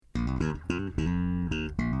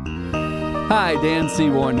Hi, Dan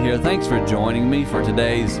Seaborn here. Thanks for joining me for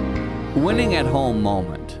today's Winning at Home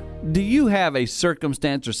moment. Do you have a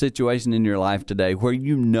circumstance or situation in your life today where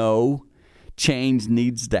you know change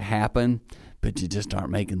needs to happen, but you just aren't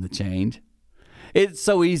making the change? It's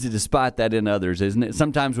so easy to spot that in others, isn't it?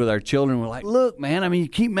 Sometimes with our children, we're like, look, man, you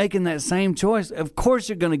keep making that same choice. Of course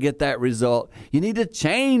you're going to get that result. You need to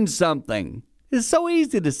change something. It's so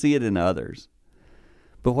easy to see it in others.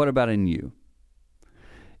 But what about in you?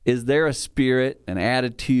 Is there a spirit, an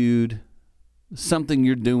attitude, something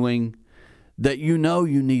you're doing that you know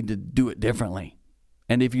you need to do it differently?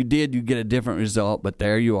 And if you did, you get a different result, but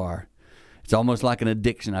there you are. It's almost like an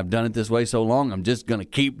addiction. I've done it this way so long, I'm just going to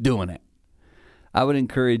keep doing it. I would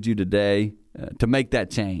encourage you today to make that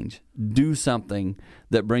change. Do something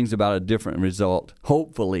that brings about a different result,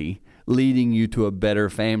 hopefully leading you to a better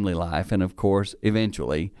family life and, of course,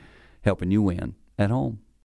 eventually helping you win at home.